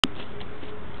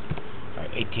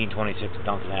1826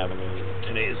 Duncan Avenue.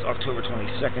 Today is October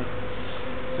 22nd.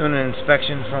 Doing an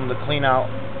inspection from the clean out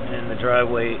in the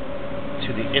driveway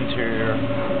to the interior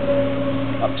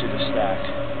up to the stack.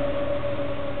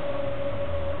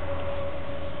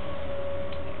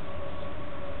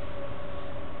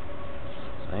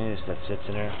 So any of this that sits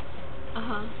in there,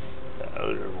 the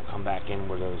odor will come back in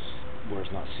where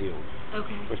it's not sealed.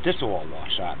 Okay. But this will all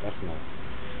wash out. That's no.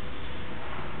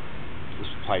 This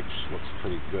pipe looks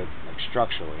pretty good, like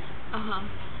structurally.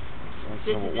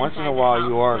 Once in a while,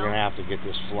 you are going to have to get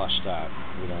this flushed out.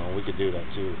 You know, we could do that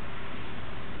too.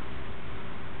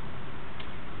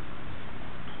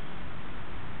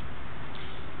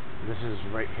 This is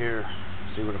right here.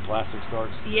 See where the plastic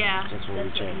starts? Yeah. That's where we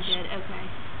changed. What you did. Okay.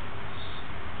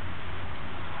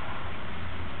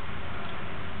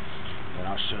 And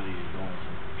I'll show you going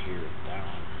from here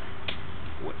down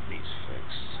what needs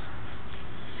fixed.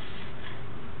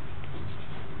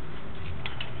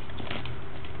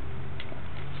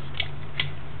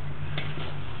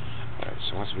 Alright,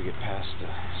 so once we get past the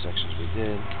sections we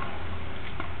did,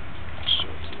 I'll show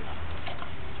it to you.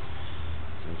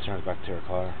 So it turns back to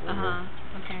terracotta.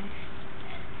 Okay.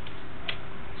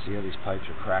 See how these pipes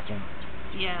are cracking?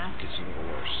 Yeah. It gets a little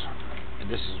worse. And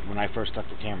this is when I first stuck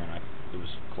the camera in, it was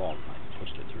clogged and I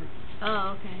pushed it through.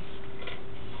 Oh, okay.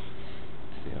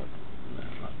 See how, no,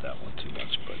 not that one too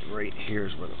much, but right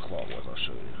here's where the clog was. I'll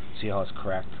show you. See how it's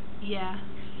cracked? Yeah.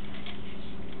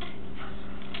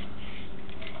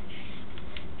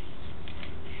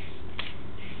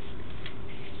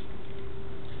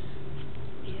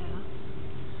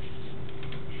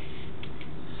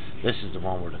 This is the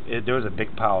one where there was a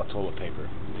big pile of toilet paper.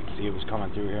 You can see it was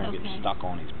coming through here and getting stuck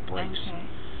on these breaks. Okay.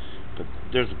 But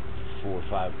there's 4 or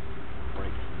 5 breaks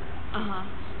in there.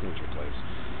 Needs replaced.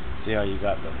 See how you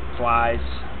got the flies?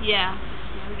 Yeah.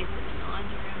 Yeah, we get them in the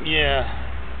laundry room. Yeah.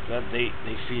 That they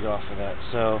feed off of that.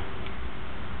 So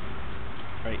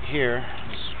right here,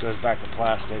 this goes back to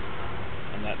plastic,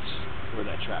 and that's where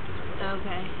that trap is over.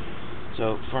 Okay.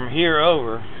 So from here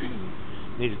over,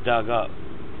 needs dug up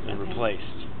and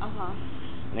replaced.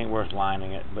 It ain't worth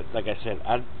lining it, but like I said,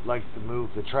 I'd like to move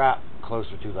the trap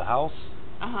closer to the house.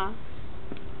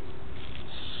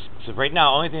 So right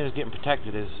now, only thing that's getting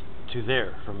protected is to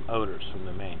there from odors from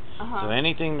the main. So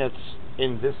anything that's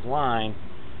in this line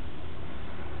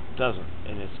doesn't,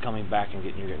 and it's coming back and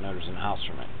you're getting odors in the house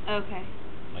from it. Okay.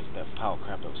 Like that pile of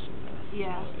crap that was sitting there.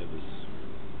 Yeah. It was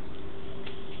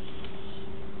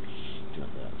doing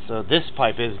that. So this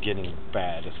pipe is getting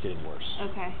bad. It's getting worse.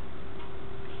 Okay.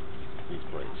 These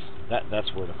breaks.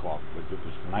 That's where the clog was.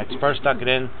 When I first stuck it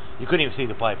in, you couldn't even see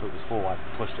the pipe. It was full. I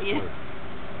pushed it through.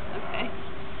 Okay.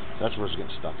 So that's where it's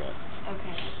getting stuck at.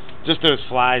 Okay. Just those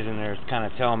flies in there kind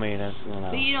of tell me that, you know.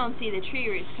 But you don't see the tree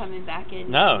roots coming back in.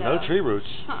 No, no tree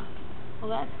roots. Huh. Well,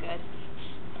 that's good.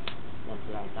 That's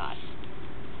what I thought.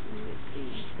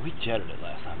 We jetted it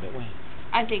last time, didn't we?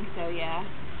 I think so, yeah.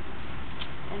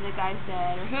 And the guy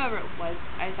said, or whoever it was,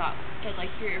 I thought said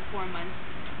like 3 or 4 months.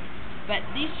 But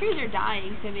these trees are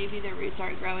dying, so maybe the roots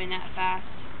aren't growing that fast.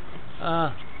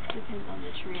 Depends on the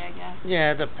tree, I guess.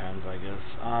 Yeah, it depends, I guess.